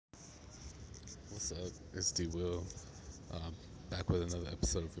what's up? It's D Will, um, back with another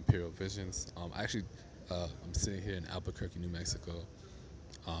episode of Imperial Visions. I'm sitting here in Albuquerque, New Mexico.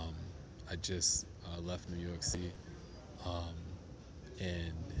 Um, I just left New York City, um,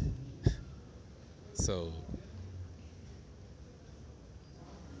 and so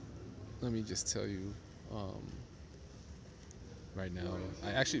let me just tell you, um, right now.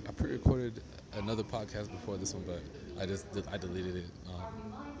 I pre-recorded another podcast before this one, but I deleted it.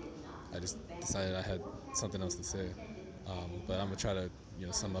 I just decided I had something else to say. But I'm gonna try to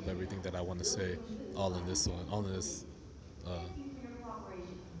sum up everything that I want to say all in this one, uh,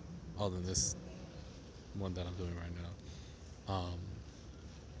 all in this one that I'm doing right now.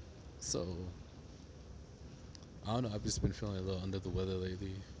 So I don't know. I've just been feeling a little under the weather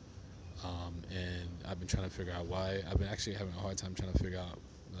lately, and I've been trying to figure out why. I've been actually having a hard time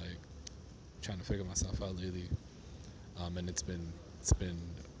like trying to figure myself out lately. And it's been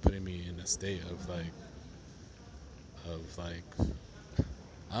putting me in a state of like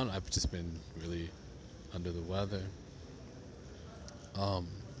I don't know. I've just been really under the weather, um,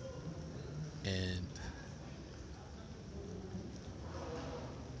 and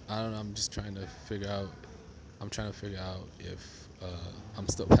I don't know. I'm trying to figure out if I'm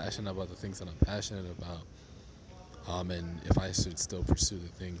still passionate about the things that I'm passionate about, and if I should still pursue the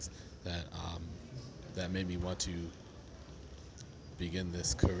things that that made me want to begin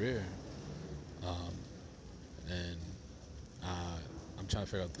this career, um, and uh, I'm trying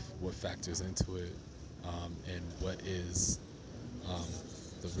to figure out what factors into it, and what is um,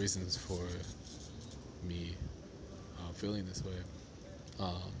 the reasons for me feeling this way.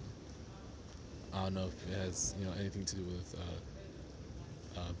 Um, I don't know if it has anything to do with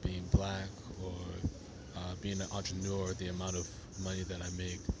being black or being an entrepreneur, the amount of money that I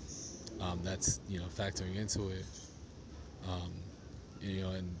make. That's factoring into it. Um,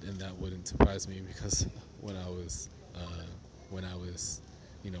 and that wouldn't surprise me because when I was when I was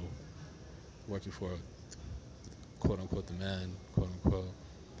you know working for quote unquote the man, quote unquote,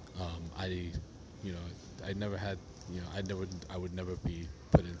 I you know I never had I would never be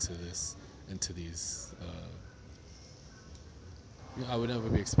put into these I would never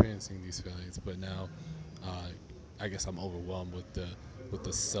be experiencing these feelings, but now uh, I guess I'm overwhelmed with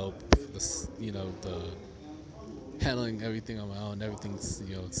the self, the handling everything on my own. Everything's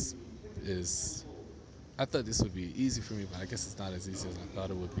is. I thought this would be easy for me, but I guess it's not as easy as I thought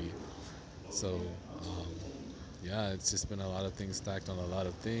it would be. So um, yeah, it's just been a lot of things stacked on a lot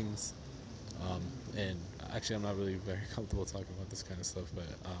of things. And actually, I'm not really very comfortable talking about this kind of stuff, but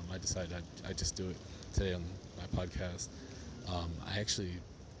I decided I just do it today on my podcast. I actually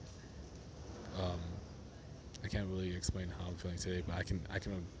um, I can't really explain how I'm feeling today, but I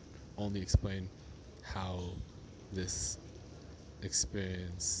can only explain how this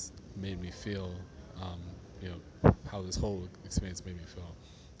experience made me feel. Um, how this whole experience made me feel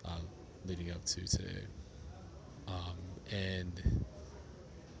uh, leading up to today. And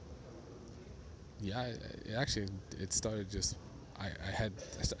yeah, it started just I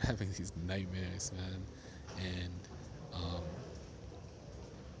started having these nightmares, man, and um,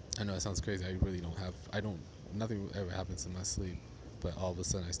 I know it sounds crazy. I really don't have. I don't. Nothing ever happens in my sleep, but all of a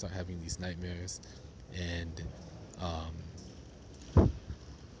sudden I start having these nightmares, and um,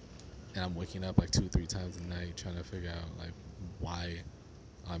 and I'm waking up like 2 or 3 times a night trying to figure out like why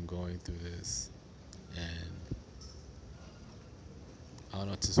I'm going through this, and I don't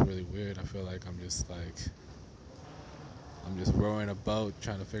know. It's just really weird. I feel like I'm just rowing a boat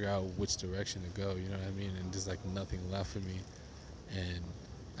trying to figure out which direction to go. You know what I mean? And there's like nothing left for me, and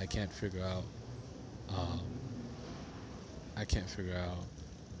I can't figure out. Um, I can't figure out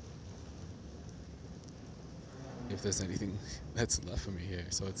if there's anything that's left for me here.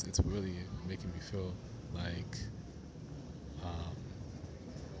 So it's really making me feel like um,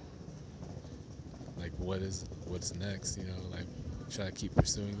 like what's next? Like should I keep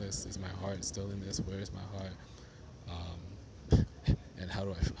pursuing this? Is my heart still in this? Where is my heart? And how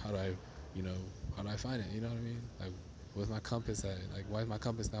do I you know how do I find it? You know what I mean? Like where's my compass at? Like why is my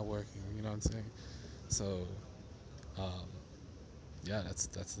compass not working? You know what I'm saying? So um, yeah, that's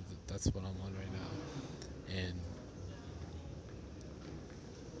what I'm on right now, and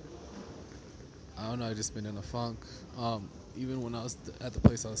I don't know. I just been in a funk. Even when I was at the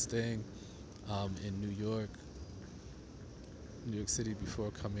place I was staying in New York City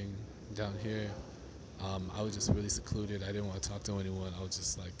before coming down here, I was just really secluded. I didn't want to talk to anyone. I was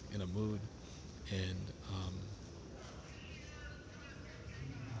just like in a mood, and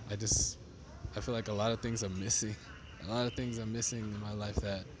I just I feel like a lot of things are missing. A lot of things are missing in my life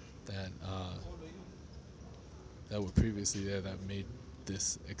that that were previously there that made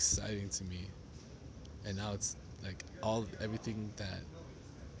this exciting to me. and now it's like all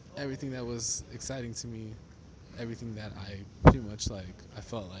everything that was exciting to me, everything that I pretty much like I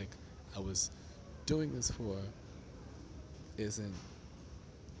felt like I was doing this for isn't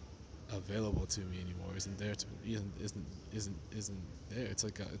available to me anymore. Isn't there to isn't there.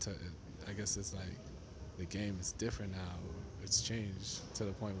 I guess it's like the game is different now. It's changed to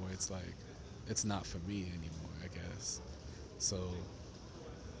the point where it's like it's not for me anymore, I guess. So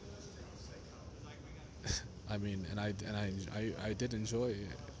I mean, I did enjoy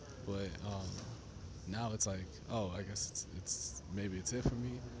it, but now it's like, oh, I guess it's maybe it's it for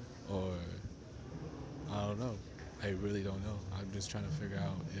me, or I don't know. I really don't know. I'm just trying to figure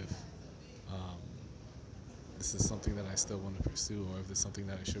out if um, this is something that I still want to pursue, or if it's something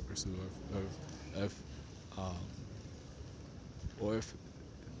that I should pursue, um, or if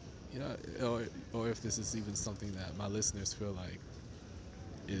you know, or if this is even something that my listeners feel like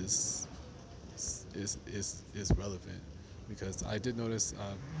is is relevant. Because I did notice,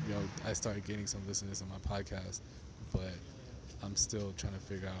 I started gaining some listeners on my podcast, but I'm still trying to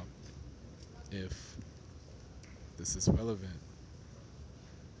figure out if this is relevant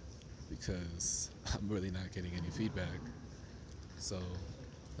because I'm really not getting any feedback. So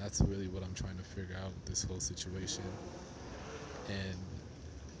that's really what I'm trying to figure out with this whole situation. And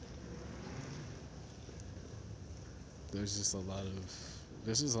there's just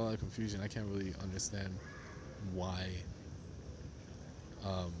a lot of confusion. I can't really understand why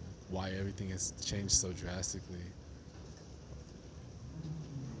um, why everything has changed so drastically.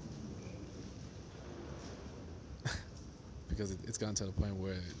 Because it's gotten to the point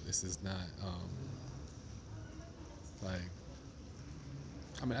where this is not like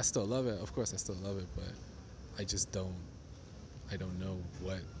I mean I still love it. Of course I still love it, but I just I don't know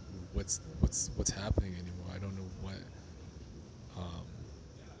what's happening anymore. I don't know um,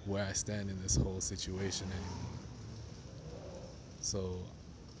 where I stand in this whole situation anymore. So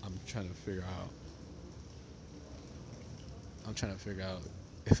I'm trying to figure out. I'm trying to figure out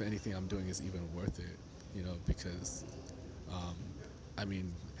if anything I'm doing is even worth it. Because um, I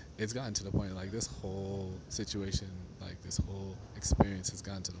mean, it's gotten to the point like this whole situation, like this whole experience has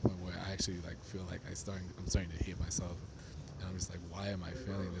gotten to the point where I actually like feel like I'm starting to hate myself. And I'm just like, why am I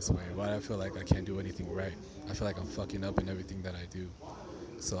feeling this way? Why do I feel like I can't do anything right? I feel like I'm fucking up in everything that I do.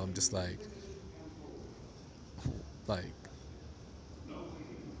 So I'm just like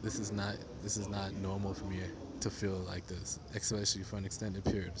this is not normal for me to feel like this, especially for an extended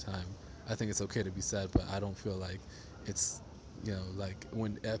period of time. I think it's okay to be sad, but I don't feel like it's like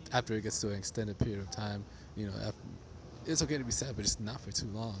when after it gets to an extended period of time, it's okay to be sad, but it's not for too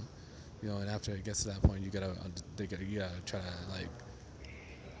long. And after it gets to that point, you gotta try to like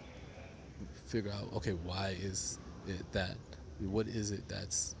figure out, okay, why is it that what is it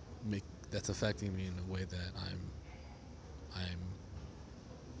that's affecting me in a way that I'm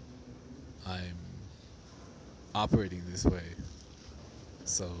I'm operating this way.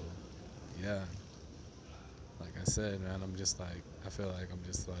 So yeah, like I said, man, I feel like I'm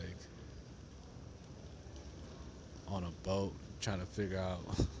just like on a boat trying to figure out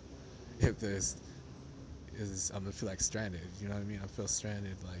if there's is I'm gonna feel like stranded. You know what I mean? I feel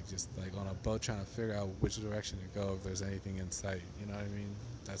stranded, like just like on a boat trying to figure out which direction to go. If there's anything in sight, you know what I mean?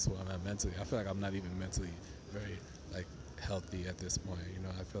 That's what I'm at mentally. I feel like I'm not even mentally very like healthy at this point.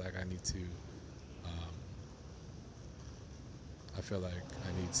 I feel like I need to. Um, I feel like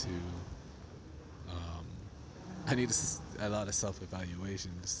I need to. Um, I need a lot of self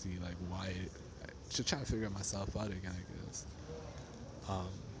evaluation to see like why. To try to figure myself out again, I guess.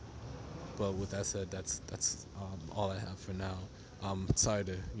 Um, But with that said, that's all I have for now. I'm sorry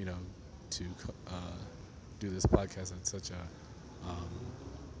to to do this podcast um,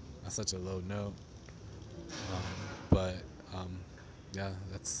 at such a low note, but yeah,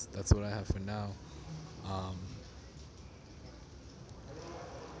 that's what I have for now. Um,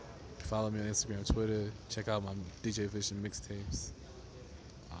 Follow me on Instagram, Twitter. Check out my DJ Vision mixtapes.